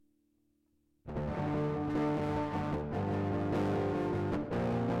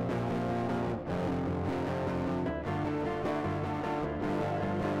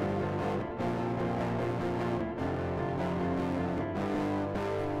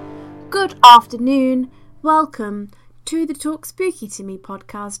Good afternoon. Welcome to the Talk Spooky to Me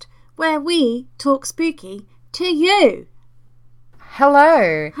podcast, where we talk spooky to you.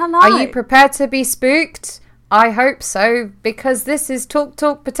 Hello. Hello. Are you prepared to be spooked? I hope so, because this is Talk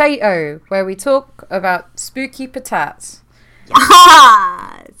Potato, where we talk about spooky patatas.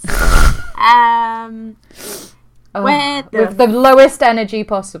 Yes. With the lowest energy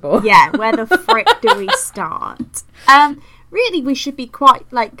possible. Yeah, where the frick do we start? Really, we should be quite,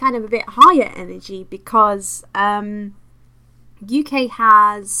 kind of a bit higher energy because UK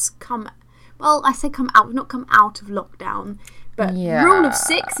has come out, not come out of lockdown, but Rule of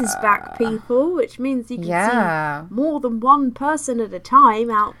 6 is back, people, which means you can see more than one person at a time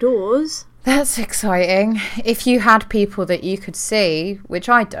outdoors. That's exciting. If you had people that you could see, which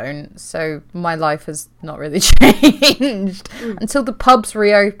I don't, so my life has not really changed. Until the pubs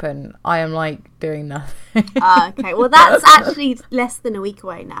reopen, I am doing nothing. Okay, well that's actually less than a week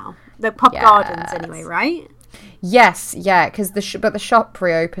away now. The pub gardens anyway, right? Yes, yeah, because the shop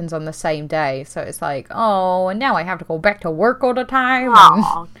reopens on the same day, so it's and now I have to go back to work all the time.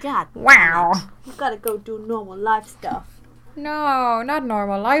 Oh, God. Wow. I've got to go do normal life stuff. No, not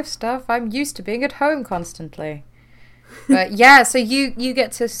normal life stuff. I'm used to being at home constantly. But yeah, so you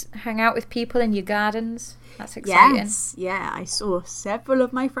get to hang out with people in your gardens. That's exciting. Yes, yeah, I saw several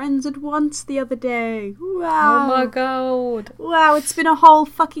of my friends at once the other day. Wow. Oh my god. Wow, it's been a whole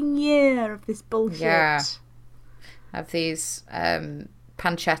fucking year of this bullshit. Yeah. Of these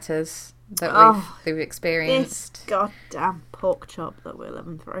pancettas that we've experienced. This goddamn pork chop that we're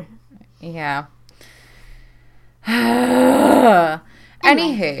living through. Yeah.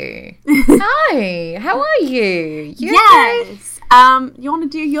 Anywho, hi, how are you? Yes. You want to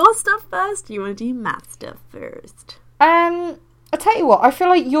do your stuff first, or you want to do my stuff first? I'll tell you what, I feel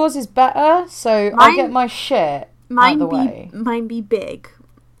like yours is better, so I'll get my shit out of the way. Mine be big.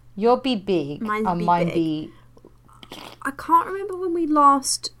 You'll be big, mine be... I can't remember when we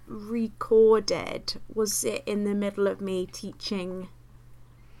last recorded. Was it in the middle of me teaching?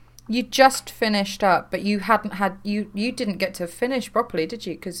 You just finished up, but you didn't get to finish properly, did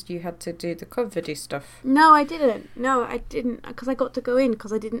you? Because you had to do the COVID stuff. No, I didn't. Because I got to go in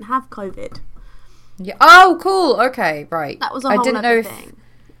because I didn't have COVID. Yeah. Oh, cool. Okay, right. That was a whole other thing.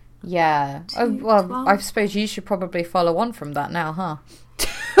 Yeah. I suppose you should probably follow on from that now, huh?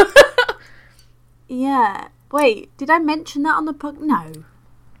 Yeah. Wait, did I mention that on the podcast? No.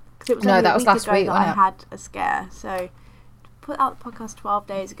 Because it was only that was last week. That I had a scare, so... Put out the podcast 12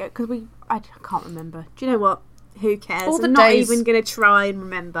 days ago because I can't remember. Do you know what? Who cares? All the I'm days... not even going to try and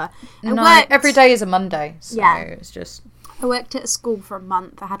remember. Every day is a Monday, so it's just... I worked at a school for a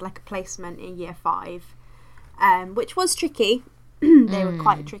month. I had a placement in year 5, which was tricky. They were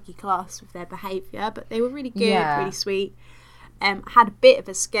quite a tricky class with their behaviour, but they were really good, really sweet. Had a bit of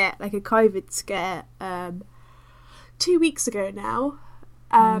a scare, a COVID scare, 2 weeks ago now.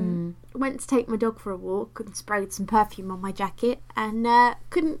 Went to take my dog for a walk and sprayed some perfume on my jacket and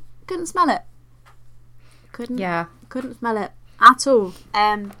couldn't smell it. Couldn't smell it at all.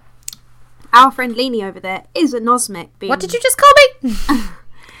 Our friend Leanie over there is a nosmic. What did you just call me?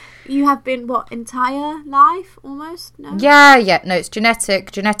 You have been entire life almost? No. Yeah. No, it's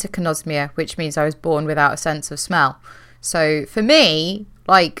genetic anosmia, which means I was born without a sense of smell. So for me,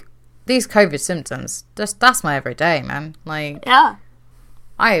 these COVID symptoms, that's my everyday, man. Yeah.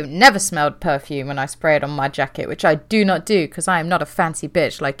 I have never smelled perfume when I spray it on my jacket, which I do not do because I am not a fancy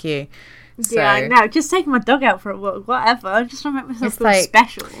bitch like you. So, yeah, no, just taking my dog out for a walk, whatever. I just want to make myself feel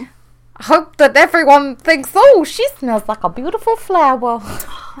special. I hope that everyone thinks, she smells like a beautiful flower.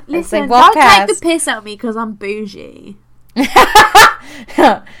 Listen, don't take the piss out of me because I'm bougie.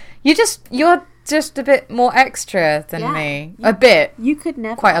 You're just a bit more extra than me. A bit. You could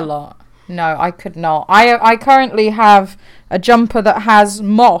never. Quite a lot. No, I could not. I currently have a jumper that has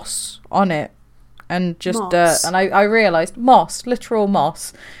moss on it, and just and I realised literal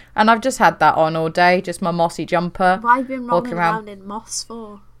moss, and I've just had that on all day, just my mossy jumper. Why have you been rolling around in moss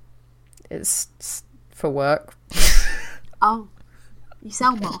for? It's for work. Oh, you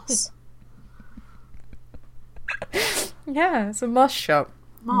sell moss? Yeah, it's a moss shop.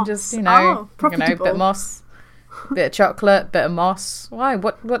 Moss. Just bit of moss, bit of chocolate, bit of moss. Why?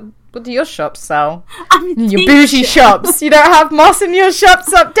 What do your shops sell? Your bougie shops. You don't have moss in your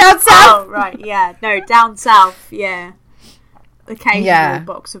shops up down south? Oh, right, yeah. No, down south, yeah. Occasional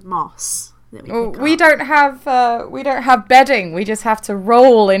box of moss. We don't have bedding. We just have to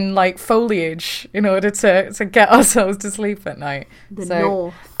roll in foliage in order to get ourselves to sleep at night.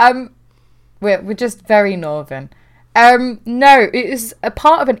 North. We're just very northern. No, it was a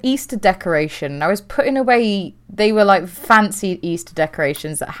part of an Easter decoration. I was putting away, they were like fancy Easter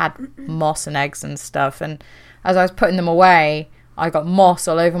decorations that had moss and eggs and stuff. And as I was putting them away, I got moss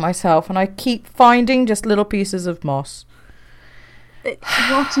all over myself, and I keep finding just little pieces of moss.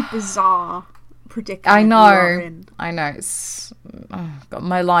 What a bizarre predicament you are in. I know. It's, oh God,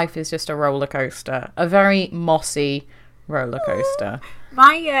 my life is just a roller coaster. A very mossy roller coaster.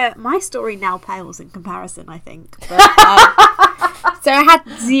 My story now pales in comparison, I think. But, so I had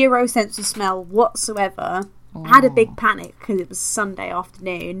zero sense of smell whatsoever. I had a big panic because it was Sunday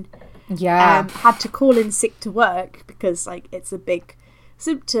afternoon. Yeah. Had to call in sick to work because like it's a big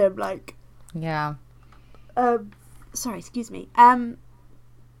symptom. Like. Yeah. Sorry, excuse me.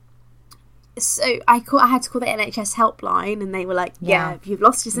 So I had to call the NHS helpline, and they were like, "Yeah, if you've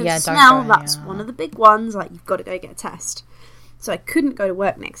lost your sense of smell, that's one of the big ones. Like you've got to go get a test." So I couldn't go to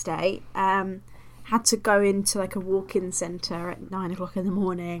work next day. Had to go into like a walk-in centre at 9 o'clock in the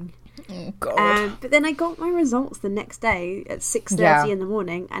morning. Oh, God. But then I got my results the next day at 6:30 in the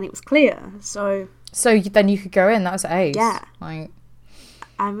morning, and it was clear. So then you could go in. That was ace. Yeah. Like,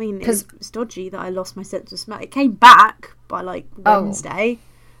 I mean, it was dodgy that I lost my sense of smell. It came back by like Wednesday.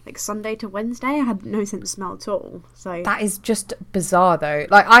 Like Sunday to Wednesday, I had no sense of smell at all. So that is just bizarre, though.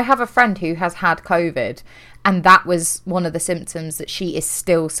 Like, I have a friend who has had COVID, and that was one of the symptoms that she is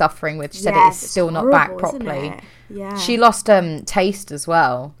still suffering with. She said it is still not back properly. Yeah, she lost taste as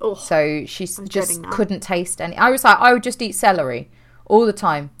well. Oh, so she just couldn't taste any. I was like, I would just eat celery all the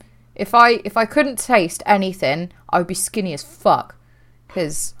time. If I couldn't taste anything, I would be skinny as fuck.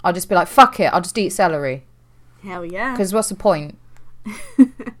 Because I'll just be like, fuck it, I'll just eat celery. Hell yeah. Because what's the point?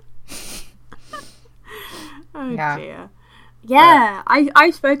 Oh dear. Yeah,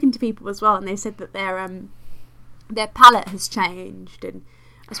 I've spoken to people as well, and they said that their palate has changed. And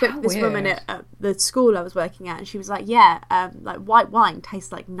I spoke to this woman at the school I was working at, and she was like, "Yeah, like white wine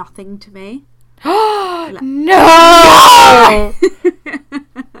tastes like nothing to me." Like, no!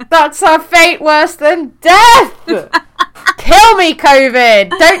 That's a fate worse than death. Kill me,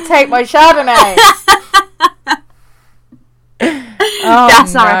 COVID! Don't take my Chardonnay. Oh,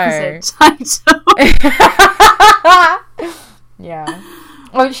 that's our episode title. Yeah.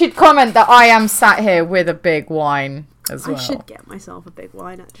 Well, she'd comment that I am sat here with a big wine as well. I should get myself a big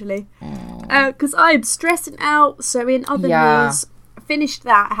wine, actually. Because I'm stressing out. So in other news, I finished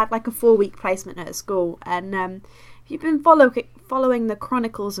that. I had like a 4-week placement at a school. And if you've been following the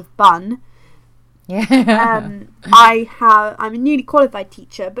Chronicles of Bun, I'm a newly qualified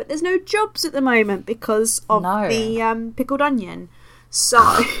teacher, but there's no jobs at the moment because of the pickled onion. So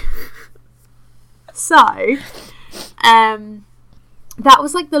that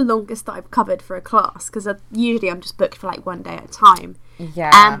was like the longest that I've covered for a class, because usually I'm just booked for like one day at a time.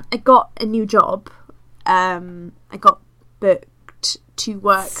 Yeah. I got a new job. I got booked to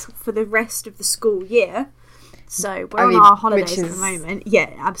work for the rest of the school year. So we're on our holidays at the moment. Yeah,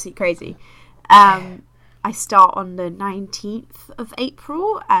 absolutely crazy. I start on the 19th of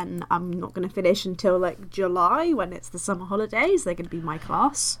April, and I'm not going to finish until like July, when it's the summer holidays. They're going to be my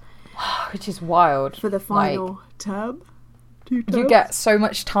class. Which is wild. For the final term. 2 terms. You get so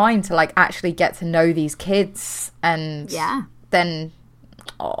much time to like actually get to know these kids, and then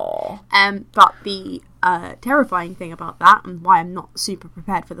but the terrifying thing about that, and why I'm not super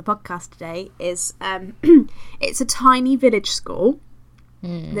prepared for the podcast today, is it's a tiny village school.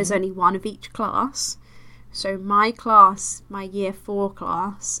 There's only one of each class. So my class, my year 4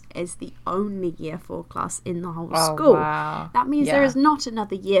 class, is the only year 4 class in the whole school. Wow. That means there is not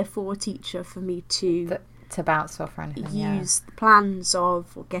another year 4 teacher for me to bounce off or anything. Use the plans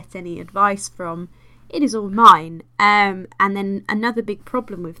of or get any advice from. It is all mine. And then another big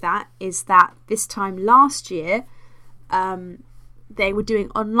problem with that is that this time last year, they were doing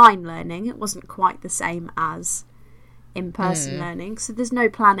online learning. It wasn't quite the same as in-person learning, so there's no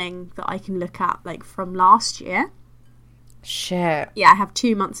planning that I can look at like from last year. Shit. Yeah, I have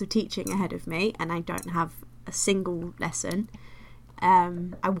 2 months of teaching ahead of me, and I don't have a single lesson.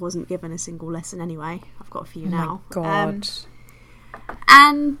 I wasn't given a single lesson anyway. I've got a few now. My God.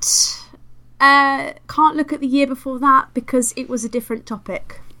 And can't look at the year before that because it was a different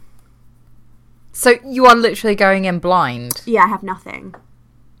topic. So you are literally going in blind? Yeah, I have nothing.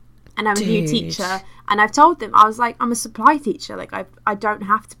 And I'm a new teacher, and I've told them, I was like, I'm a supply teacher, like I don't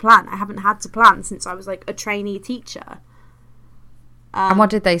have to plan. I haven't had to plan since I was like a trainee teacher. And what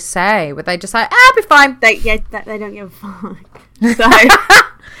did they say? Were they just like, I'll be fine? They don't give a fuck. So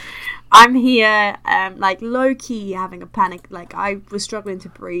I'm here, like low key having a panic. Like I was struggling to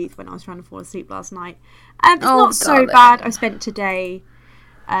breathe when I was trying to fall asleep last night. It's not so bad. I spent today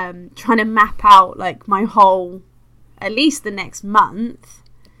trying to map out like my whole at least the next month.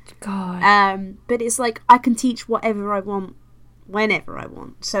 God. But it's like I can teach whatever I want, whenever I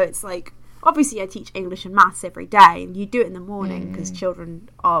want. So it's like, obviously I teach English and maths every day, and you do it in the morning because children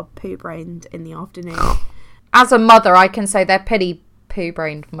are poo-brained in the afternoon. As a mother, I can say they're pretty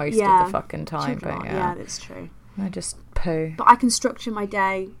poo-brained most of the fucking time. But yeah, that's true. I just poo. But I can structure my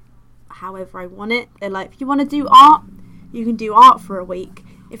day however I want it. They're like, if you want to do art, you can do art for a week.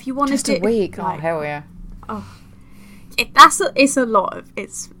 If you want to do... Just a week? Like, oh, hell yeah. Oh, it's a lot of...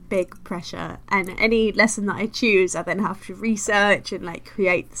 It's big pressure. And any lesson that I choose, I then have to research and like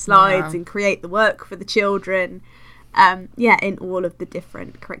create the slides and create the work for the children. In all of the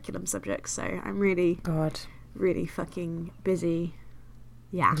different curriculum subjects. So I'm really... God. Really fucking busy.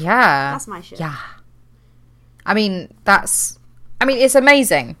 Yeah. That's my shit. Yeah. I mean, it's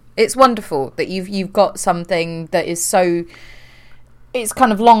amazing. It's wonderful that you've got something that is so, it's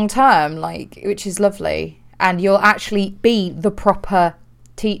kind of long term, like, which is lovely, and you'll actually be the proper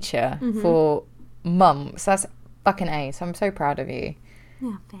teacher for months. That's fucking ace. I'm so proud of you.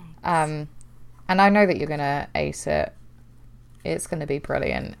 Yeah, thanks. And I know that you're gonna ace it. It's gonna be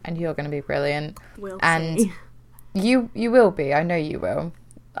brilliant, and you're gonna be brilliant. We'll see. You will be. I know you will.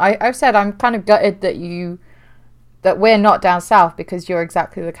 I've said I'm kind of gutted that we're not down south, because you're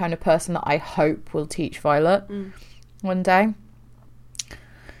exactly the kind of person that I hope will teach Violet one day.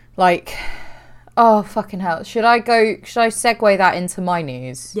 Like, oh, fucking hell. Should I segue that into my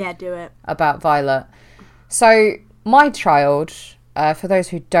news? Yeah, do it. About Violet. So, my child, for those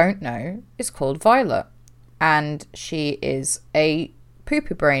who don't know, is called Violet. And she is a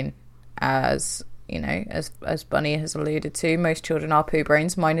poo-poo brain, as, you know, as Bunny has alluded to. Most children are poo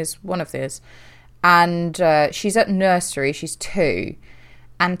brains. Mine is one of these. And she's at nursery. She's 2.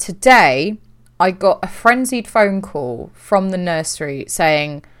 And today, I got a frenzied phone call from the nursery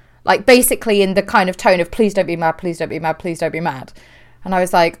saying, like, basically in the kind of tone of, please don't be mad, please don't be mad, please don't be mad. And I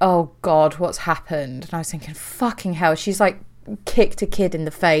was like, oh, God, what's happened? And I was thinking, fucking hell, she's, like, kicked a kid in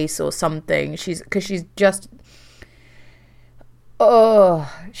the face or something. Because she's just...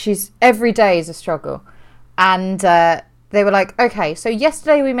 Oh, every day is a struggle. And... they were like, okay, so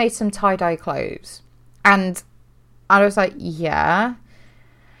yesterday we made some tie-dye clothes. And I was like, yeah.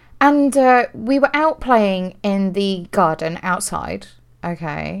 And we were out playing in the garden outside,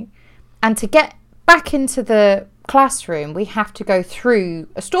 okay. And to get back into the classroom, we have to go through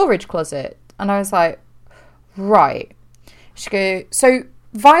a storage closet. And I was like, right. She goes, so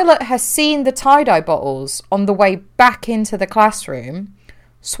Violet has seen the tie-dye bottles on the way back into the classroom,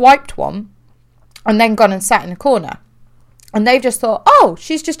 swiped one, and then gone and sat in a corner. And they've just thought, oh,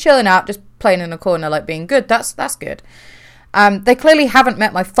 she's just chilling out, just playing in a corner, like being good. That's good. They clearly haven't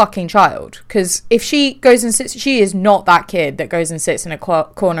met my fucking child. Because if she goes and sits, she is not that kid that goes and sits in a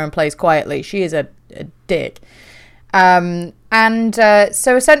corner and plays quietly. She is a dick. So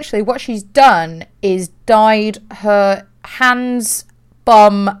essentially what she's done is dyed her hands,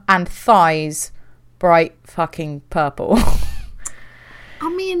 bum, and thighs bright fucking purple.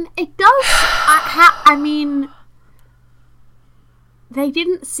 I mean, it does... I mean... They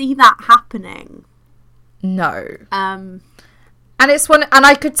didn't see that happening. No. And it's one, and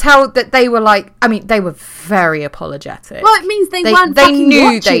I could tell that they were like, I mean, they were very apologetic. Well, it means they weren't fucking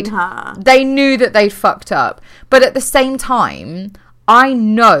watching her. They knew that they'd fucked up. But at the same time, I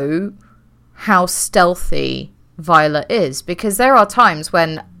know how stealthy Violet is, because there are times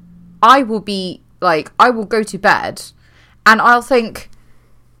when I will be like, I will go to bed and I'll think,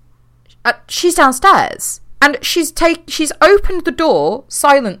 she's downstairs. And she's opened the door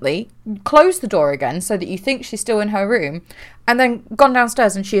silently, closed the door again so that you think she's still in her room, and then gone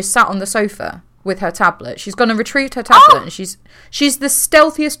downstairs and she is sat on the sofa with her tablet. She's gone and retrieved her tablet, and she's the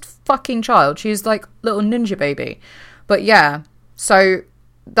stealthiest fucking child. She's like little ninja baby. But yeah, so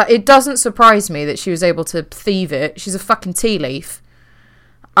that it doesn't surprise me that she was able to thieve it. She's a fucking tea leaf.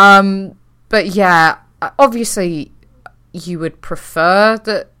 But yeah, obviously you would prefer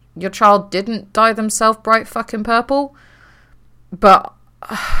that your child didn't dye themselves bright fucking purple, but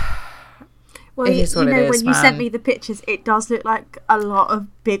well, it is what it is, when you sent me the pictures, it does look like a lot of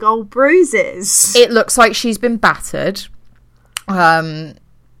big old bruises. It looks like she's been battered. But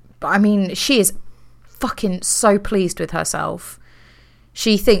I mean, she is fucking so pleased with herself.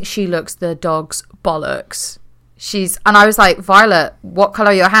 She thinks she looks the dog's bollocks. And I was like, Violet, what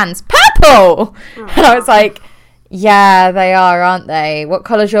colour are your hands? Purple! Oh. And I was like, yeah, they are, aren't they? What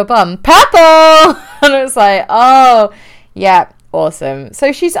colour's your bum? Purple! And it was like, oh, yeah, awesome.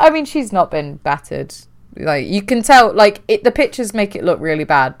 So she's not been battered. Like, you can tell, like, the pictures make it look really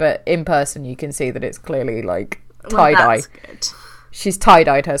bad, but in person you can see that it's clearly, like, tie-dye. That's good. She's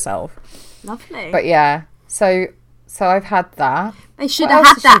tie-dyed herself. Lovely. But yeah, so So I've had that. They should What have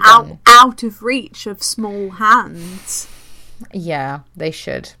else had has she that done? out of reach of small hands. Yeah, they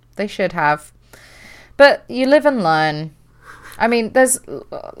should. They should have. But you live and learn. I mean, there's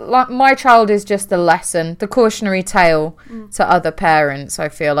like my child is just a lesson, the cautionary tale to other parents. I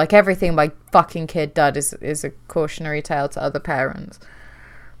feel like everything my fucking kid does is a cautionary tale to other parents.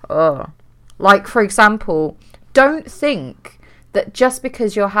 Oh, like for example, don't think that just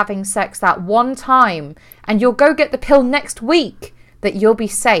because you're having sex that one time and you'll go get the pill next week that you'll be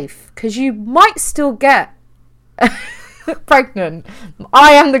safe, because you might still get pregnant.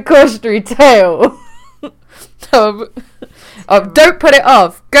 I am the cautionary tale. Don't put it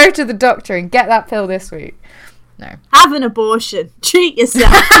off. Go to the doctor and get that pill this week. No. Have an abortion. Treat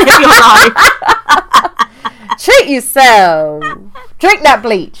yourself. Live your life. Treat yourself. Drink that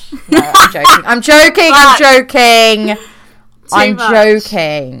bleach. No, I'm joking. I'm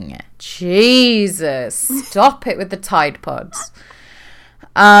joking. Jesus. Stop it with the Tide Pods.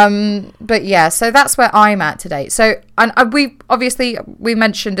 But yeah, so that's where I'm at today. So, and we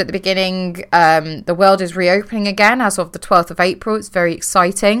mentioned at the beginning, the world is reopening again as of the 12th of April. It's very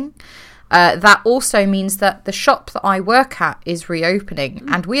exciting. That also means that the shop that I work at is reopening,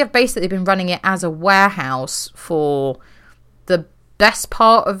 and we have basically been running it as a warehouse for the best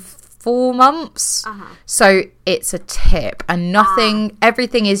part of 4 months. So it's a tip, and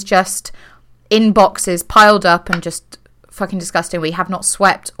everything is just in boxes piled up and just fucking disgusting. We have not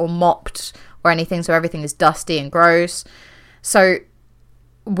swept or mopped or anything, so everything is dusty and gross. So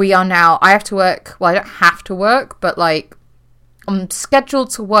we are now, I have to work, well, I don't have to work, but like I'm scheduled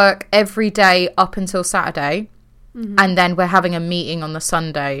to work every day up until Saturday, and then we're having a meeting on the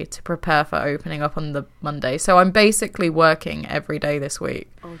Sunday to prepare for opening up on the Monday. So I'm basically working every day this week.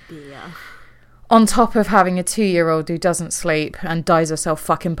 Oh dear. On top of having a 2-year-old who doesn't sleep and dyes herself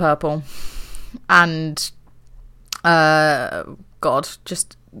fucking purple. And God,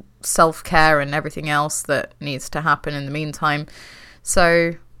 just self-care and everything else that needs to happen in the meantime.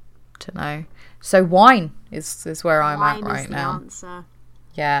 So, don't know. So wine is where I'm at right now. Answer.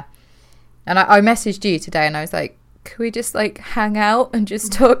 Yeah. And I messaged you today and I was like, can we just like hang out and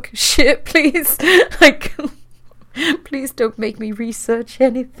just talk shit, please? Like, please don't make me research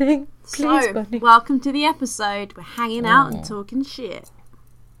anything. Please, So, buddy. welcome to the episode. We're hanging out and talking shit.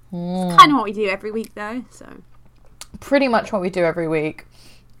 It's kind of what we do every week though, so. Pretty much what we do every week.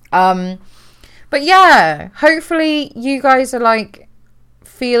 But yeah, hopefully you guys are like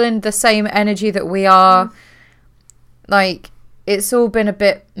feeling the same energy that we are. Like, it's all been a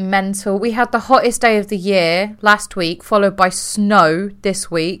bit mental. We had the hottest day of the year last week, followed by snow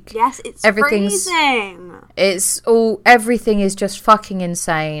this week. Yes, it's freezing. Everything is just fucking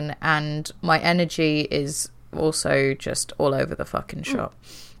insane, and my energy is also just all over the fucking shop.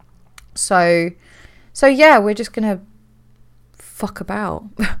 So yeah, we're just gonna fuck about.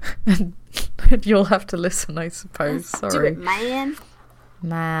 And you'll have to listen, I suppose. Sorry. Do it,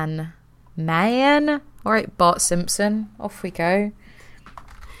 man. Man. All right, Bart Simpson, off we go.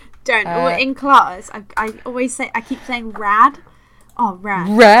 In class, I always say, I keep saying rad. Oh, rad.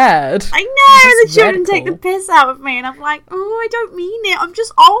 Rad. I know, the children radical. take the piss out of me, and I'm like, oh, I don't mean it. I'm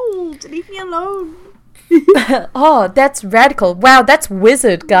just old. Leave me alone. Oh, that's radical. Wow, that's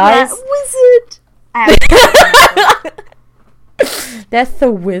wizard, guys. Yeah, wizard. That's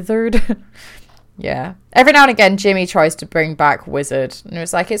the wizard. Yeah. Every now and again, Jimmy tries to bring back wizard. And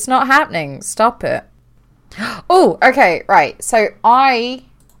it's like, it's not happening. Stop it. Oh, okay. Right. So I'm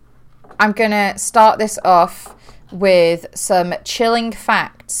going to start this off with some chilling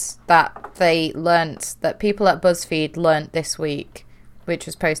facts that that people at BuzzFeed learnt this week, which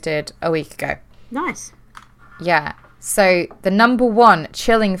was posted a week ago. Nice. Yeah. So the number one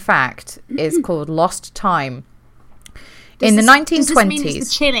chilling fact is called lost time. In the 1920s. Does this mean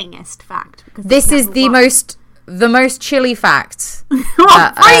it's the chillingest fact? This is the most chilly fact.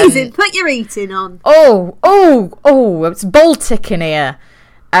 Oh, freezing! Put your eating on. It's Baltic in here.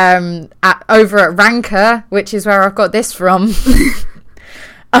 Over at Ranker, which is where I've got this from. In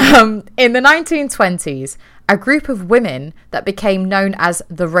the 1920s, a group of women that became known as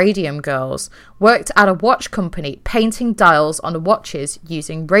the Radium Girls worked at a watch company painting dials on watches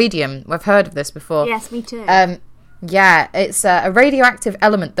using radium. We've heard of this before. Yes, me too. Yeah, it's a radioactive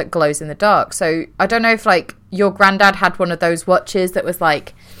element that glows in the dark. So I don't know if like your granddad had one of those watches that was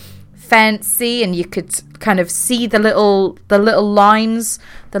like fancy and you could kind of see the little lines,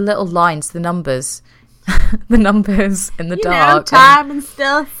 the numbers, the numbers in the dark. Time and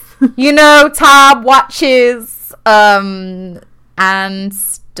stuff. Time, watches, and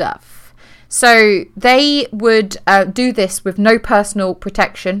stuff. So they would do this with no personal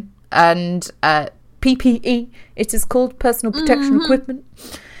protection, and PPE, it is called, personal protection equipment.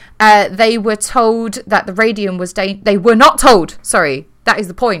 They were told that the radium was they were not told, sorry, that is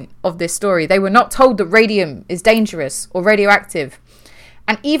the point of this story. They were not told that radium is dangerous or radioactive.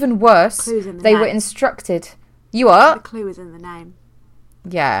 And even worse, they were instructed. You are? The clue is in the name.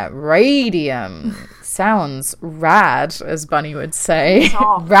 Yeah, radium. Sounds rad, as Bunny would say.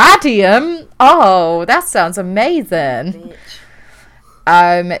 Radium? Oh, that sounds amazing.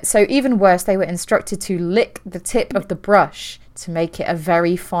 So even worse, they were instructed to lick the tip of the brush to make it a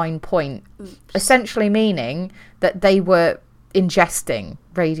very fine point. Oops. Essentially meaning that they were ingesting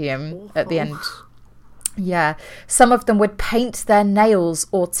radium at the end. Yeah. Some of them would paint their nails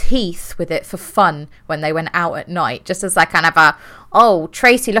or teeth with it for fun when they went out at night, just as like kind of a, oh,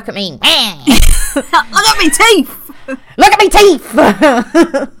 Tracy, look at me. Look at me teeth. Look at me teeth.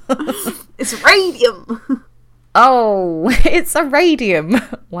 It's radium. Oh, it's a radium.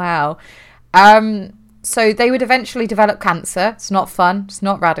 Wow. So they would eventually develop cancer. It's not fun. It's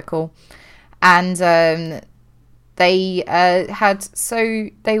not radical. And they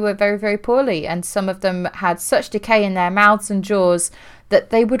they were very, very poorly. And some of them had such decay in their mouths and jaws that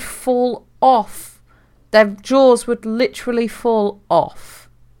they would fall off. Their jaws would literally fall off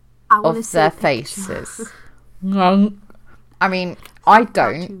of their faces. I mean, I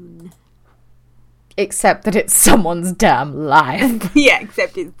don't. Except that it's someone's damn life. Yeah,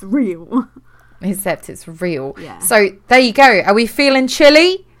 except it's real. Except it's real. Yeah. So there you go. Are we feeling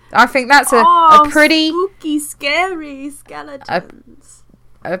chilly? I think that's a pretty spooky, scary skeletons.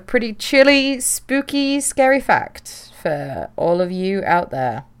 A pretty chilly, spooky, scary fact for all of you out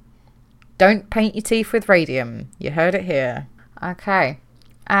there. Don't paint your teeth with radium. You heard it here. Okay.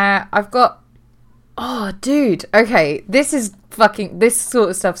 I've got. Oh, dude. Okay, this sort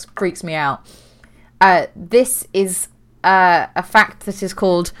of stuff freaks me out. This is a fact that is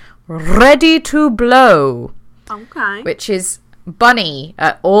called ready to blow. Okay. Which is Bunny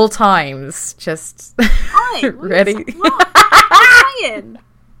at all times. Just ready. What are you saying?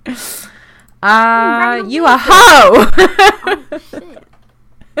 You a hoe. Oh, shit.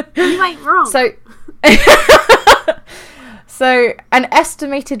 You ain't wrong. So an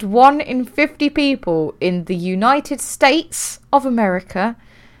estimated 1 in 50 people in the United States of America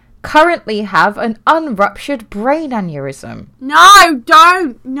currently have an unruptured brain aneurysm. No,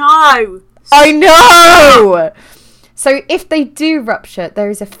 don't. No. I know. So if they do rupture, there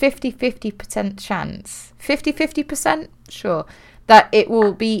is a 50-50% chance. 50-50%? Sure. That it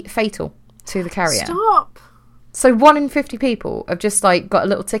will be fatal to the carrier. Stop. So 1 in 50 people have just like got a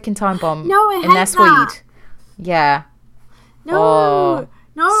little ticking time bomb in their Swede. Yeah. No. Oh,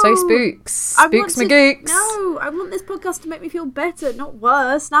 no. So spooks. Spooks magooks. No, I want this podcast to make me feel better, not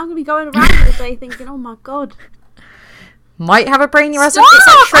worse. Now I'm going to be going around all day thinking, oh my God. Might have a brain aneurysm.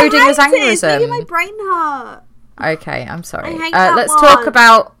 It's like Schrodinger's aneurysm. It's making my brain hurt. Okay, I'm sorry. I hate that let's one. talk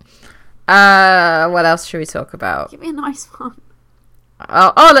about... what else should we talk about? Give me a nice one.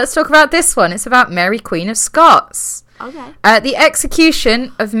 Let's talk about this one. It's about Mary, Queen of Scots. Okay. The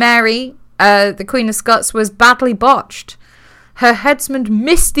execution of Mary, the Queen of Scots, was badly botched. Her headsman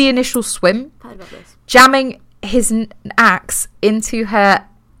missed the initial swim, jamming his axe into her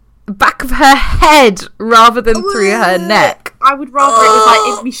back of her head rather than through her neck. I would rather it was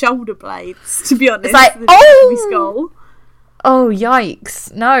like in my shoulder blades, to be honest. It's like, than my skull. Oh,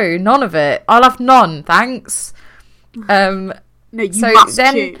 yikes. No, none of it. I'll have none, thanks. No, you must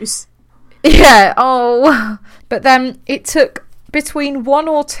choose. Yeah, But then it took between 1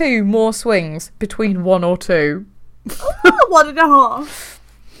 or 2 more swings. Between 1 or 2. 1.5.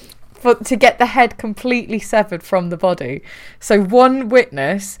 To get the head completely severed from the body. So one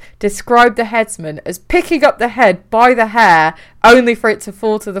witness described the headsman as picking up the head by the hair, only for it to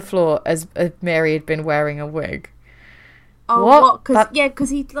fall to the floor as Mary had been wearing a wig. Oh, what? Because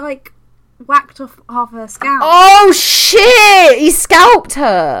he like whacked off half her scalp. Oh shit! He scalped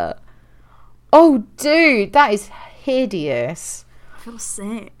her. Oh, dude, that is hideous. I feel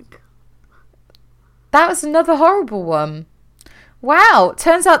sick. That was another horrible one. Wow,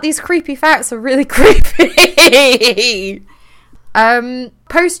 turns out these creepy facts are really creepy.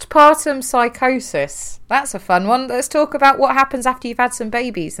 Postpartum psychosis. That's a fun one. Let's talk about what happens after you've had some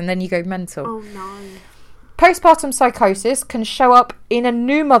babies and then you go mental. Oh no. Postpartum psychosis can show up in a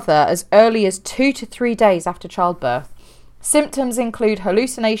new mother as early as 2 to 3 days after childbirth. Symptoms include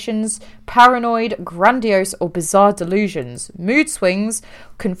hallucinations, paranoid, grandiose or bizarre delusions, mood swings,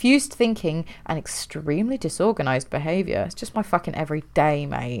 confused thinking, and extremely disorganised behaviour. It's just my fucking everyday,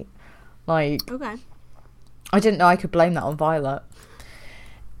 mate. Like, okay. I didn't know I could blame that on Violet.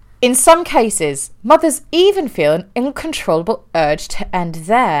 In some cases, mothers even feel an uncontrollable urge to end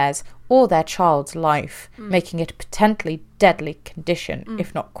theirs or their child's life, making it a potentially deadly condition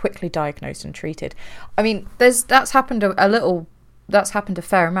if not quickly diagnosed and treated. I mean, that's happened that's happened a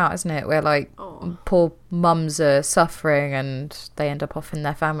fair amount, isn't it? Where like poor mums are suffering and they end up off in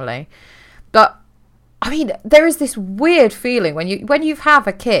their family. But I mean, there is this weird feeling when you have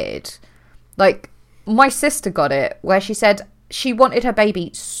a kid. Like my sister got it, where she said she wanted her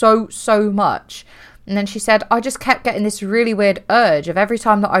baby so much, and then she said I just kept getting this really weird urge of every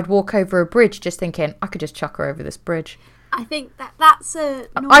time that I'd walk over a bridge, just thinking I could just chuck her over this bridge. I think that's a.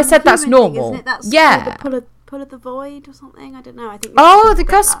 I said that's normal. Thing, isn't it? That's yeah. The pull of the void or something. I don't know. I think.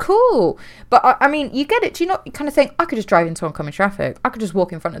 That's cool. But I mean, you get it. Do you not kind of think I could just drive into oncoming traffic? I could just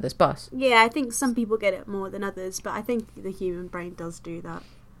walk in front of this bus. Yeah, I think some people get it more than others, but I think the human brain does do that.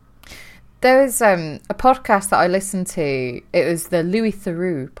 There was a podcast that I listened to. It was the Louis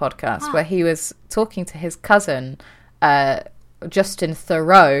Theroux podcast, where he was talking to his cousin, Justin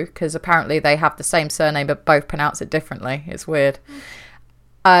Theroux, because apparently they have the same surname but both pronounce it differently. It's weird.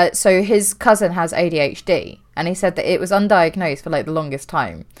 So his cousin has ADHD, and he said that it was undiagnosed for like the longest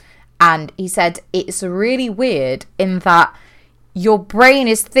time. And he said it's really weird in that your brain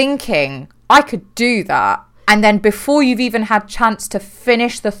is thinking, I could do that. And then before you've even had chance to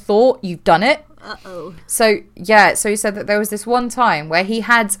finish the thought, you've done it. Uh-oh. So he said that there was this one time where he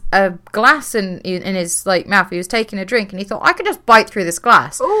had a glass in his like mouth. He was taking a drink and he thought, I could just bite through this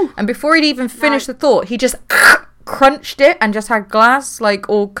glass. Ooh. And before he'd even finished the thought, he just crunched it and just had glass like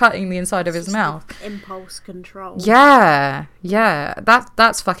all cutting the inside of his mouth. Impulse control. Yeah.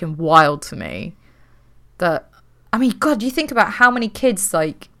 That's fucking wild to me. That, I mean, God, you think about how many kids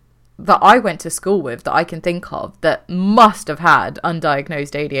like that I went to school with that I can think of that must have had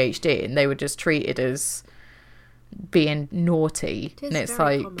undiagnosed ADHD and they were just treated as being naughty. It is and it's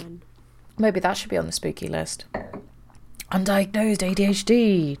very like common. Maybe that should be on the spooky list. Undiagnosed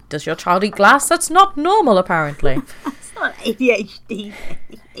ADHD. Does your child eat glass? That's not normal, apparently. It's not ADHD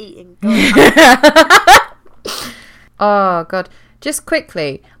eating. Oh God. Just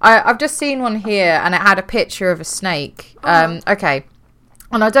quickly, I've just seen one here and it had a picture of a snake. Okay.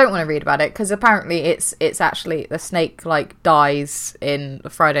 And I don't want to read about it because apparently it's actually the snake like dies in the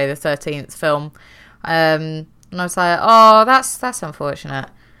Friday the 13th film, and I was like, oh, that's unfortunate.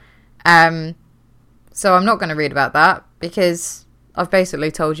 So I'm not going to read about that because I've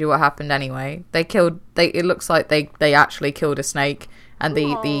basically told you what happened anyway. It looks like they actually killed a snake, and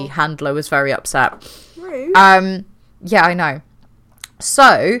the handler was very upset. Rude. Yeah, I know.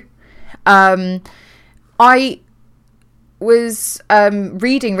 So, I was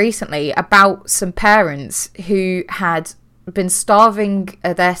reading recently about some parents who had been starving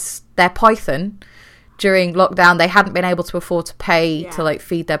their python during lockdown. They hadn't been able to afford to pay to like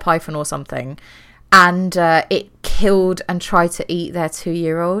feed their python or something, and it killed and tried to eat their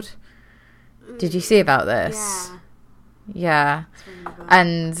 2-year-old. Did you see about this? Yeah.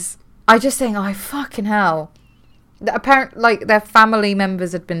 And I just think, oh fucking hell. Apparently, like, their family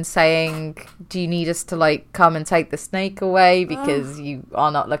members had been saying, do you need us to, like, come and take the snake away because you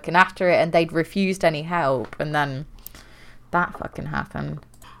are not looking after it? And they'd refused any help. And then that fucking happened.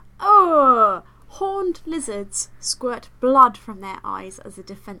 Oh, horned lizards squirt blood from their eyes as a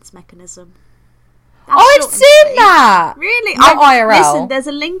defense mechanism. I've seen that! Really? Not IRL. Listen, there's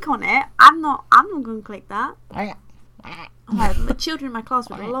a link on it. I'm not going to click that. The children in my class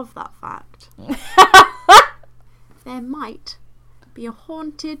would love that fact. There might be a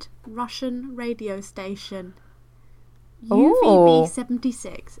haunted Russian radio station. UVB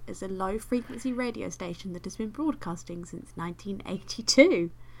 76 is a low-frequency radio station that has been broadcasting since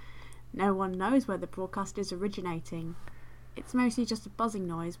 1982. No one knows where the broadcast is originating. It's mostly just a buzzing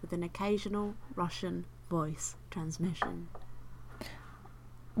noise with an occasional Russian voice transmission.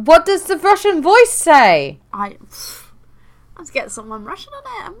 What does the Russian voice say? Let's get someone Russian on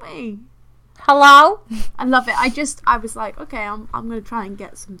it, haven't we? Hello? I love it. I was like, okay, I'm going to try and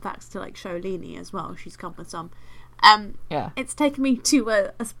get some facts to like show Leni as well. She's come with some. Yeah. It's taken me to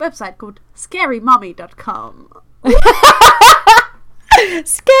a website called scarymummy.com.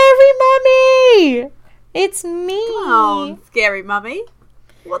 Scary Mummy! It's me! Oh, Scary Mummy.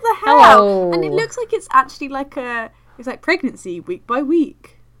 What the hell? Hello. And it looks like it's actually like it's like pregnancy week by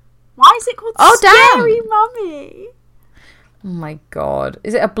week. Why is it called Scary Mummy? Oh my God.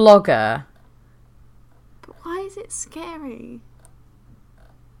 Is it a blogger? But why is it scary?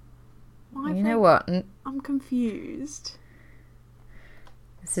 You know what? I'm confused.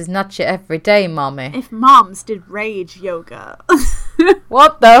 This is not your everyday mummy. If mums did rage yoga.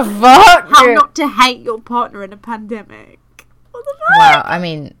 What the fuck? How not to hate your partner in a pandemic. What the fuck? Well, I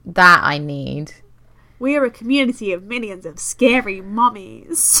mean, that I need. We are a community of millions of scary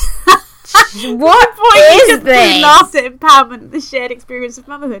mummies. What is this? Laughs at empowerment, the shared experience of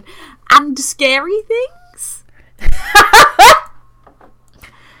motherhood, and scary things.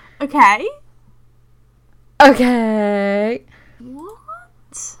 Okay. Okay. What?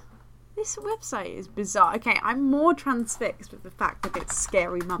 This website is bizarre. Okay, I'm more transfixed with the fact that it's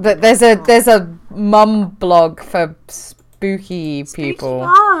scary mum. But there's a mum blog for spooky people.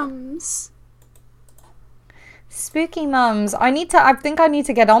 Mums. Spooky mums. I think I need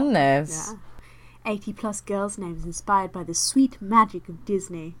to get on this. Yeah. 80 plus girls' names inspired by the sweet magic of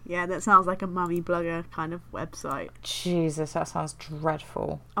Disney. Yeah, that sounds like a mummy blogger kind of website. Jesus, that sounds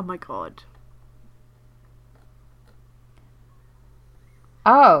dreadful. Oh my god.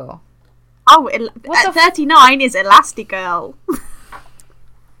 Oh. Oh, 39 is Elastigirl.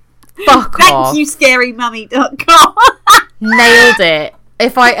 Fuck Thank off. you, scarymummy.com. Nailed it.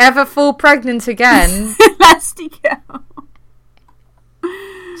 If I ever fall pregnant again. Elastigirl.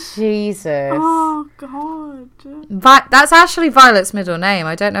 Jesus. Oh, God. That's actually Violet's middle name.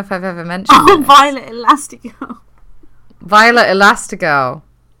 I don't know if I've ever mentioned it. Violet Elastigirl. Violet Elastigirl.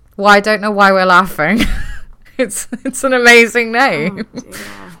 Well, I don't know why we're laughing. It's an amazing name. Oh, dear.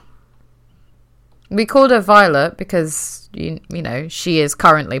 We called her Violet because, you know, she is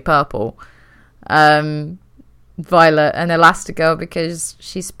currently purple. Violet and Elastigirl because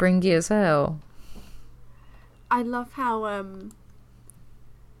she's springy as hell. I love how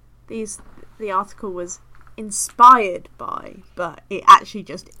the article was inspired by, but it actually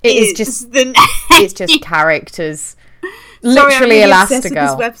just is just the name. It's just characters. Sorry, Literally I'm really obsessed with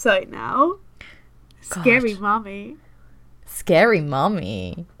Elastigirl. this website now. God. Scary Mummy. Scary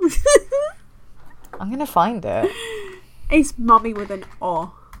Mummy. I'm gonna find it. It's Mummy with an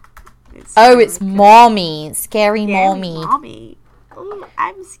O. It's Mommy. Scary Mommy. Mommy. Oh,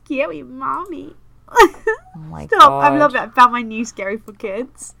 I'm Scary Mommy. Oh my Stop. god. I love it. I found my new Scary for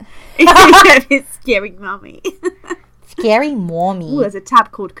Kids. It's Scary Mummy. Scary Mommy. Ooh, there's a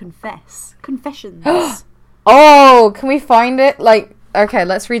tab called Confessions. Oh, can we find it? Like, okay,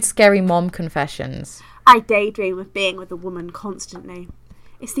 let's read Scary Mom Confessions. I daydream of being with a woman constantly.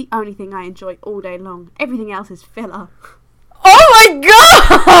 It's the only thing I enjoy all day long. Everything else is filler. Oh my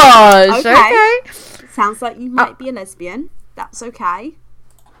gosh! Okay. Sounds like you might be a lesbian. That's okay.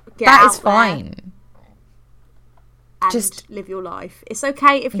 Get That out is fine. And Just live your life. It's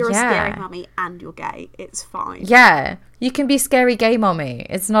okay if you're a Yeah. scary mummy and you're gay. It's fine. Yeah, you can be scary gay mommy.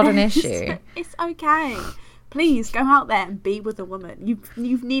 It's not an issue. It's okay. Please go out there and be with a woman.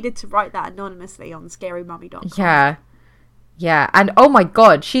 You've needed to write that anonymously on scarymummy.com. Yeah. Yeah, and oh my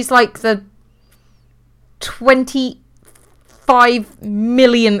god, she's like the 25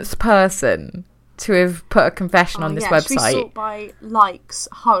 millionth person to have put a confession on this website. Should we sort by likes,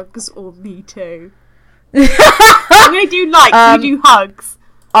 hugs, or me too? I'm going to do likes, you do hugs.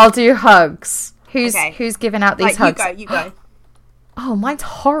 I'll do hugs. Who's giving out these hugs? You go. Oh, mine's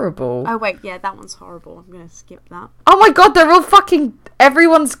horrible. Oh wait, yeah, that one's horrible. I'm going to skip that. Oh my god, they're all fucking...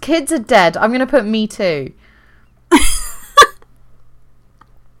 Everyone's kids are dead. I'm going to put me too.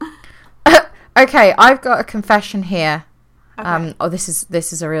 Okay, I've got a confession here. Okay.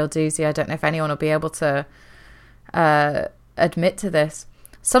 This is a real doozy. I don't know if anyone will be able to admit to this.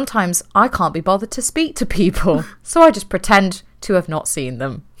 Sometimes I can't be bothered to speak to people, so I just pretend to have not seen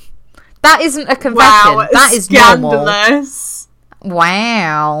them. That isn't a confession. Wow, that is scandalous. Normal.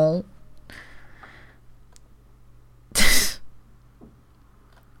 Wow.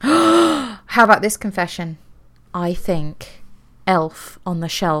 How about this confession? I think Elf on the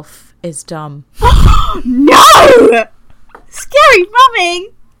Shelf is dumb. No! Scary mummy!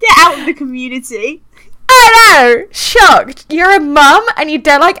 Get out of the community. I know! Shocked. You're a mum and you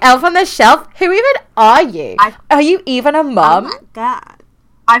don't like Elf on the Shelf? Who even are you? Are you even a mum? Oh my god.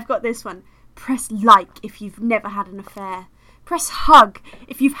 I've got this one. Press like if you've never had an affair. Press hug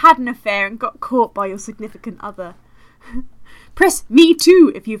if you've had an affair and got caught by your significant other. Press me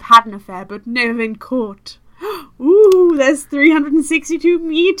too if you've had an affair but never been caught. Ooh, there's 362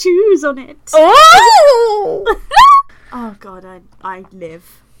 me toos on it. Oh! Oh god, I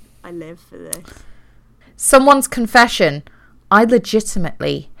live for this. Someone's confession. I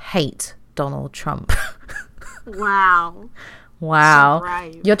legitimately hate Donald Trump. Wow. Wow. So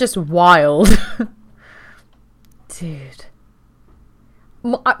brave. You're just wild. Dude.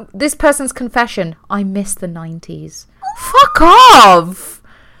 This person's confession. I miss the 90s. Fuck off!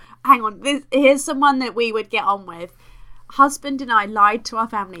 Hang on, here's someone that we would get on with. Husband and I lied to our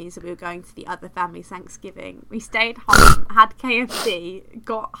families that we were going to the other family's Thanksgiving. We stayed home, had KFC,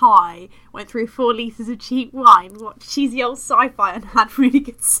 got high, went through 4 litres of cheap wine, watched cheesy old sci-fi and had really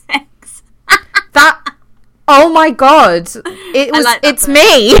good sex. Oh Oh my god. It's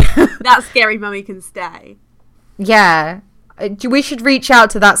me. That Scary Mummy can stay. Yeah. We should reach out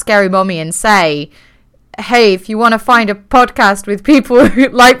to That Scary Mummy and say, hey, if you want to find a podcast with people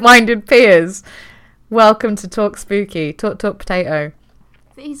like-minded peers, welcome to Talk Spooky. Talk Potato.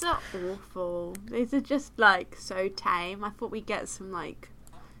 These are awful. These are just like so tame. I thought we'd get some like.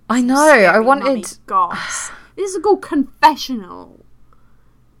 I know. I wanted. Goss. This is called confessional.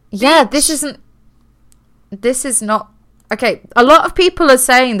 Yeah, Bitch. This is not. Okay, a lot of people are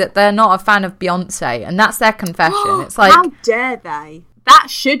saying that they're not a fan of Beyonce, and that's their confession. It's like, how dare they? That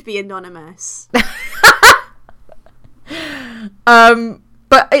should be anonymous. But I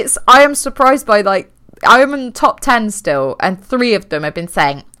am surprised by like. I am in the top 10 still, and 3 of them have been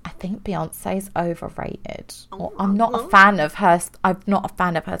saying, I think Beyonce's overrated. Or I'm not a fan of her. I'm not a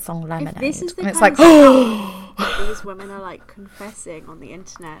fan of her song Lemonade. If this is the and it's kind like, of these women are like confessing on the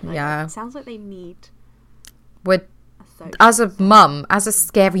internet. Like, yeah, it sounds like they need. We're as a mum, as a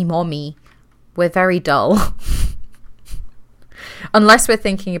scary mommy, we're very dull. Unless we're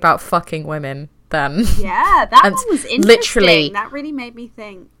thinking about fucking women, then yeah, that one was interesting. Literally, that really made me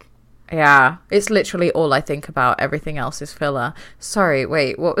think. Yeah, it's literally all I think about. Everything else is filler. Sorry,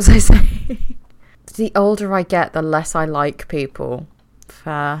 wait, what was I saying? The older I get, the less I like people.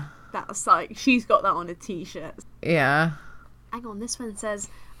 Fair. That's like, she's got that on a t-shirt. Yeah. Hang on, this one says,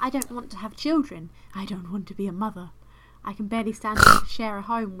 I don't want to have children. I don't want to be a mother. I can barely stand to share a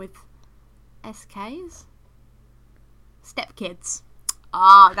home with SKs? Stepkids.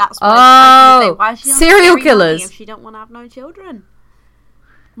 Ah, that's why. Why is she on serial Scary killers. Mummy if she don't want to have no children?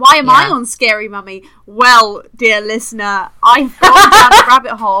 Why am I on Scary Mummy? Well, dear listener, I've gone down a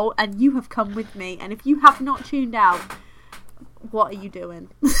rabbit hole and you have come with me. And if you have not tuned out, what are you doing?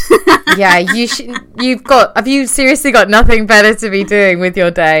 Yeah, have you seriously got nothing better to be doing with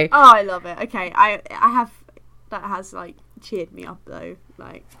your day? Oh, I love it. Okay, I have, that has like cheered me up though.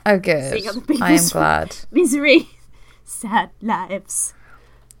 Like, oh, good. seeing other people's I am glad. Misery, sad lives.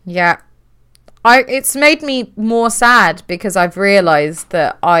 Yeah. It's made me more sad because I've realised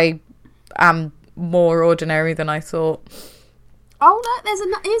that I am more ordinary than I thought. Oh, look,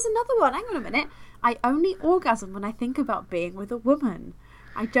 here's another one. Hang on a minute. I only orgasm when I think about being with a woman.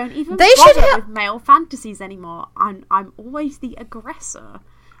 I don't even bother with male fantasies anymore. I'm always the aggressor.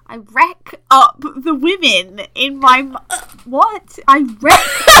 I wreck up the women in my... what? I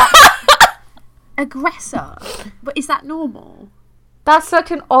wreck up aggressor. But is that normal? That's such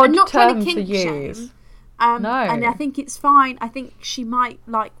an odd term to use. Shame. No. And I think it's fine. I think she might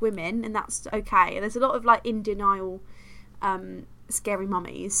like women, and that's okay. There's a lot of like in denial scary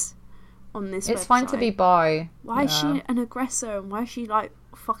mummies on this website. It's fine to be bi. Why is she an aggressor, and why is she like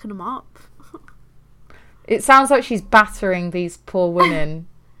fucking them up? It sounds like she's battering these poor women.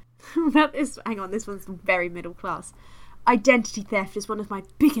 Hang on, this one's very middle class. Identity theft is one of my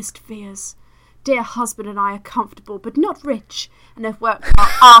biggest fears. Dear husband and I are comfortable but not rich and have worked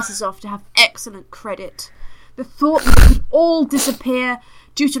our asses off to have excellent credit. The thought that we could all disappear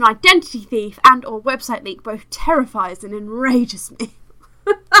due to an identity thief and or website leak both terrifies and enrages me.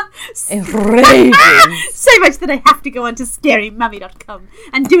 Enrages? So much that I have to go onto scarymummy.com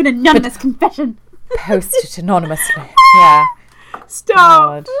and do an anonymous confession. Post it anonymously. Yeah.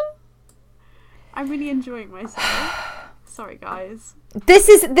 Stop. God. I'm really enjoying myself. Sorry, guys. This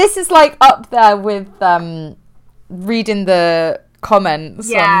is like up there with reading the comments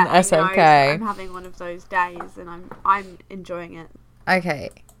on SMK. I'm having one of those days, and I'm enjoying it. Okay,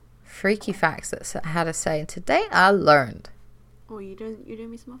 freaky facts that had to say. Today I learned. Oh, you're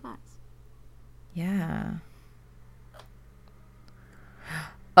doing me some more facts. Yeah.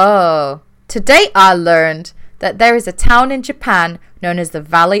 Oh, today I learned that there is a town in Japan known as the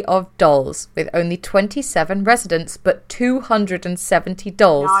Valley of Dolls with only 27 residents but 270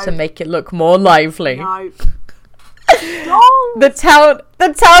 dolls to make it look more lively. No. The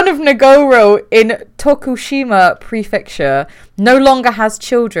town of Nagoro in Tokushima Prefecture no longer has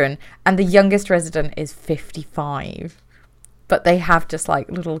children and the youngest resident is 55. But they have just like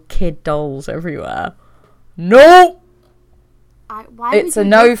little kid dolls everywhere. No! It's a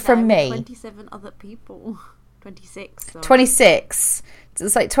no from me. 27 other people. 26. Sorry. 26.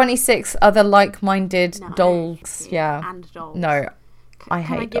 It's like 26 other like-minded dolls. Yeah. And dolls. No, I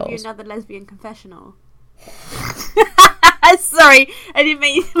hate dolls. Can I give you another lesbian confessional? Sorry, I didn't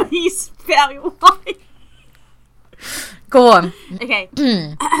mean you spit out your wine. Go on. Okay.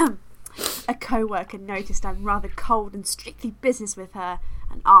 A co-worker noticed I'm rather cold and strictly business with her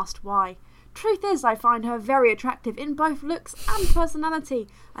and asked why. Truth is, I find her very attractive in both looks and personality,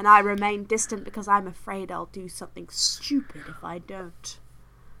 and I remain distant because I'm afraid I'll do something stupid if I don't.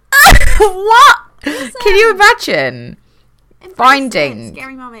 What? Can you imagine finding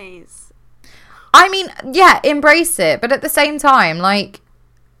scary mummies? I mean, yeah, embrace it, but at the same time, like,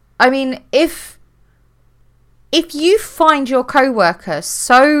 I mean, if you find your coworker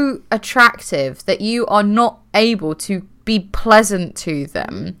so attractive that you are not able to be pleasant to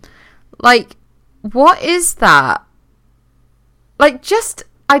them, like, what is that? Like, just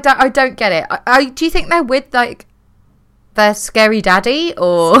I don't get it. Do you think they're with like their scary daddy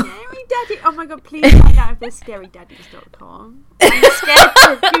or scary daddy? Oh my god! Please find out if they're scarydaddies.com. I'm scared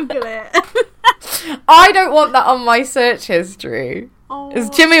to Google it. I don't want that on my search history. Oh, As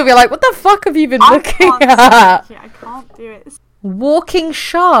Jimmy will be like, "What the fuck have you been looking at?" I can't do it. Walking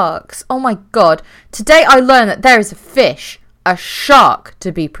sharks. Oh my god! Today I learned that there is a fish, a shark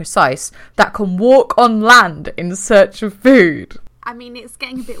to be precise, that can walk on land in search of food. I mean, it's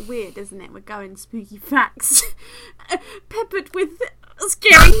getting a bit weird, isn't it? We're going spooky facts, peppered with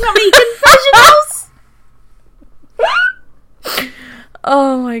scary mummy confessionals.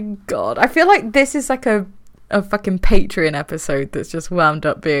 Oh my god. I feel like this is like a fucking Patreon episode that's just wound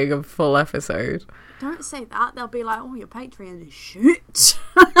up being a full episode. Don't say that. They'll be like, oh, your Patreon is shit.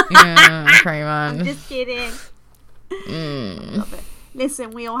 Yeah, pretty much. I'm just kidding. Love it. Listen,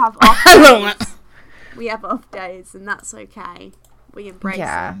 we all have off days. We have off days, and that's okay. We embrace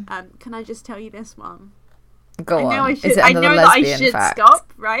it. Can I just tell you this one? Go on. I know that I should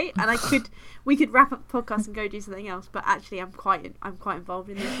stop, right? And we could wrap up the podcast and go do something else. But actually, I'm quite involved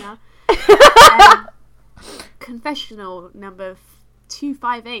in this now. Confessional number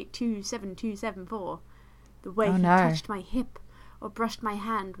 2582724. The way he touched my hip or brushed my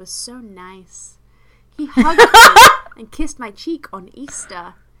hand was so nice. He hugged me and kissed my cheek on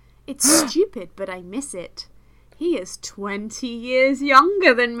Easter. It's stupid, but I miss it. He is 20 years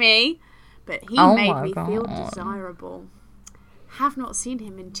younger than me, but he made me feel desirable. Have not seen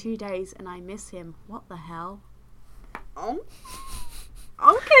him in 2 days, and I miss him. What the hell? Oh,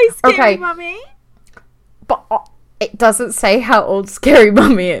 okay, scary mummy. But it doesn't say how old Scary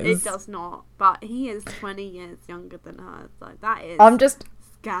Mummy is. It does not, but he is 20 years younger than her. Like, that is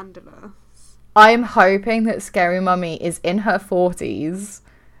scandalous. I'm hoping that Scary Mummy is in her 40s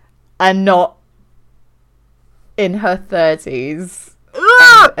and not in her 30s.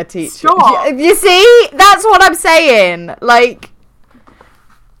 A teacher. Stop. You see? That's what I'm saying. Like,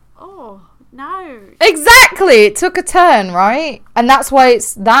 oh, no. Exactly. It took a turn, right? And that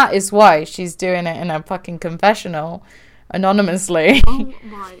is why she's doing it in a fucking confessional anonymously. Oh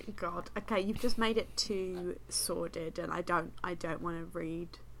my god. Okay, you've just made it too sordid, and I don't want to read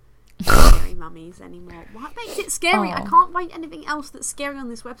scary mummies anymore. What makes it scary? I can't find anything else that's scary on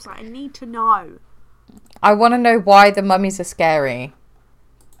this website. I need to know. I want to know why the mummies are scary.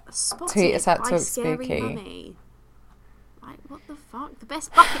 Tweet us out to spooky. Mummy. Like, what the fuck? The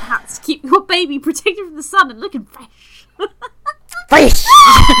best bucket hats to keep your baby protected from the sun and looking fresh. Fresh!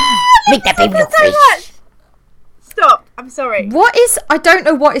 Make that baby look fresh. Stop. I'm sorry. I don't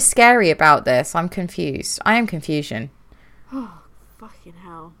know what is scary about this. I'm confused. I am confusion. Oh, fucking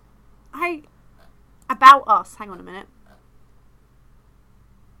hell. About Us. Hang on a minute.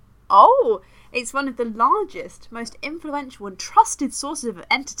 Oh, it's one of the largest, most influential and trusted sources of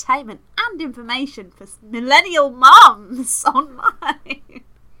entertainment and information for millennial mums online.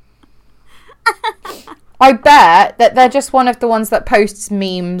 I bet that they're just one of the ones that posts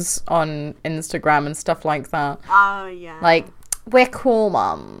memes on Instagram and stuff like that. Oh, yeah. Like, we're cool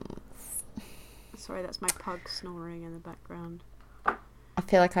mums. Sorry, that's my pug snoring in the background. I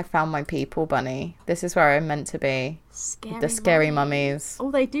feel like I found my people, Bunny. This is where I'm meant to be. The scary mummies.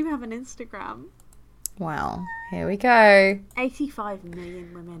 Oh, they do have an Instagram. Well, here we go. 85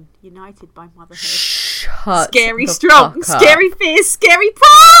 million women united by motherhood. Shut Scary the strong, fuck up. scary fierce, scary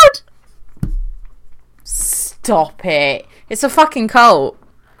proud. Stop it. It's a fucking cult.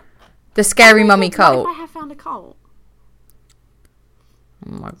 The Scary Mummy cult. What if I have found a cult?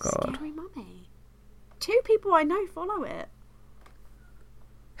 Oh my god. Scary Mummy. 2 people I know follow it.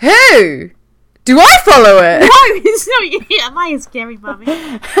 Who? Do I follow it? No, it's not you. Am I a scary mummy?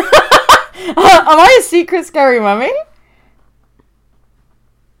 Am I a secret scary mummy?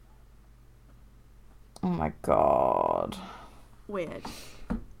 Oh my god. Weird.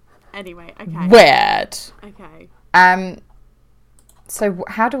 Anyway, okay. Weird. Okay. So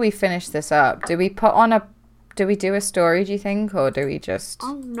how do we finish this up? Do we do a story, do you think, or do we just...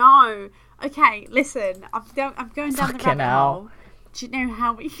 Oh no. Okay, listen. I'm going down the rabbit hole. Do you know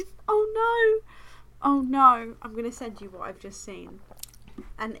how we... Oh no. I'm going to send you what I've just seen.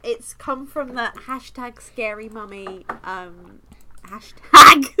 And it's come from the hashtag scary mummy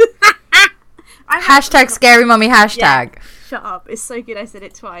hashtag. Hashtag scary mummy hashtag. Yeah, shut up. It's so good I said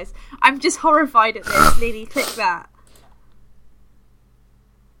it twice. I'm just horrified at this. Lily, click that.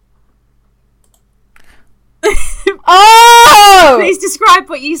 Oh! Please describe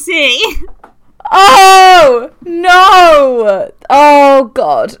what you see. Oh no! Oh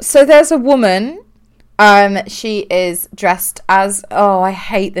god. So there's a woman. She is dressed as, oh, I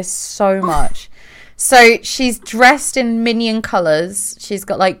hate this so much. So she's dressed in Minion colours. She's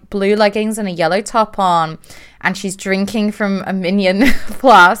got like blue leggings and a yellow top on, and she's drinking from a Minion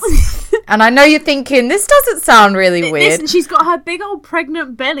flask. And I know you're thinking, this doesn't sound really weird. Listen, she's got her big old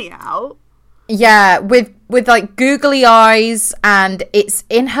pregnant belly out. Yeah, with like googly eyes, and it's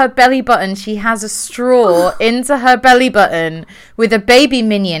in her belly button. She has a straw into her belly button with a baby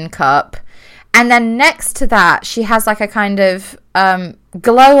Minion cup. And then next to that, she has like a kind of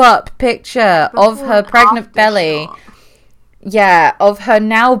glow up picture of her pregnant belly. Shot. Yeah, of her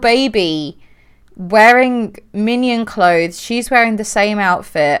now baby wearing Minion clothes. She's wearing the same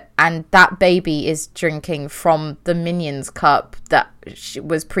outfit, and that baby is drinking from the Minions cup that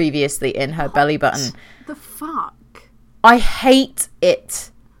was previously in her belly button. The fuck? I hate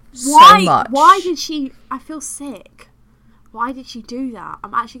it so much. Why did she... I feel sick. Why did she do that?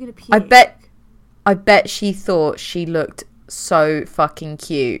 I'm actually going to puke. I bet she thought she looked so fucking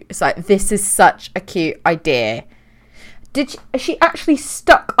cute. It's like, this is such a cute idea. Has she actually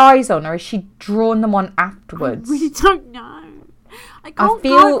stuck eyes on, or has she drawn them on afterwards? I really don't know.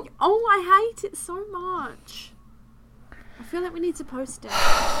 I hate it so much. I feel like we need to post it.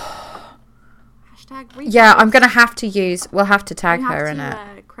 Hashtag repost. Yeah, I'm gonna have to we'll have to tag her in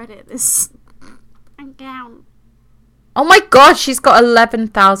it. Credit this account. Oh my god, she's got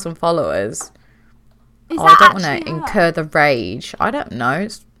 11,000 followers. I don't want to incur the rage. I don't know.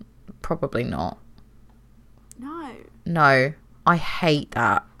 It's probably not. No, I hate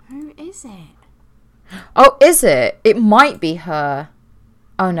that. Who is it? Oh, is it? It might be her.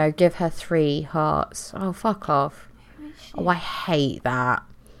 Oh no, give her 3 hearts. Oh, fuck off. Who is she? Oh, I hate that.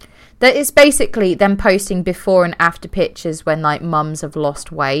 That is basically them posting before and after pictures when like mums have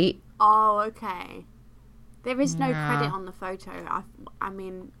lost weight. Oh, okay. There is no credit on the photo. I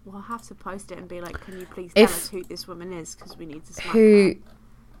mean, we'll have to post it and be like, can you please tell us who this woman is, because we need to smack her.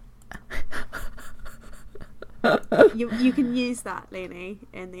 You can use that, Lenny,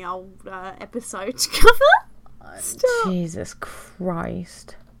 in the old episode cover. Stop. Jesus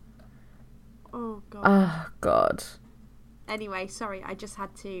Christ. Oh, God. Oh, God. Anyway, sorry, I just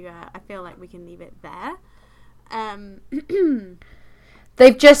had to... I feel like we can leave it there.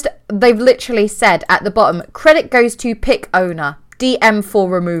 They've literally said at the bottom, credit goes to pic owner, DM for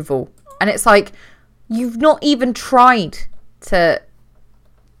removal. And it's like, you've not even tried to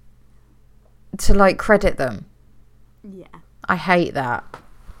like credit them. Yeah. I hate that.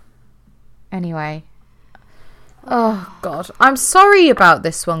 Anyway. Oh god. I'm sorry about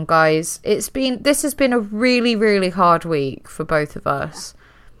this one, guys. This has been a really, really hard week for both of us.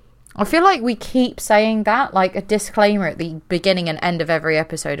 I feel like we keep saying that, like a disclaimer at the beginning and end of every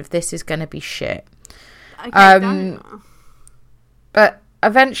episode of this is going to be shit. Okay, but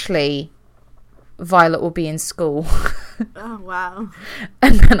eventually Violet will be in school. Oh, wow.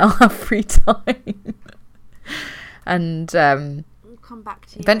 And then I'll have free time. And we'll come back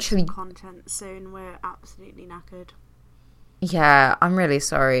to you eventually with some content soon. We're absolutely knackered. Yeah, I'm really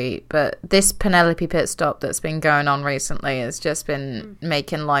sorry, but this Penelope pit stop that's been going on recently has just been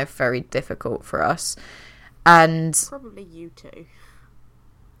making life very difficult for us. And probably you too.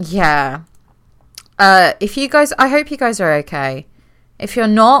 Yeah. If you guys, I hope you guys are okay. If you're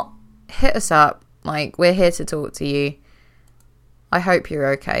not, hit us up. Like, we're here to talk to you. I hope you're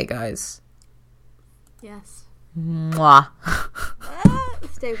okay, guys. Yes. Mwah.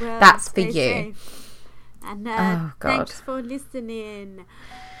 Stay well. That's for you. Safe. And oh, God. Thanks for listening.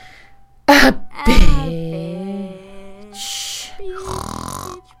 Bitch.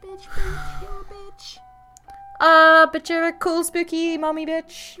 Bitch, you're a bitch. But you're a cool, spooky mommy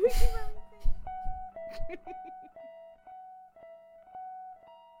bitch.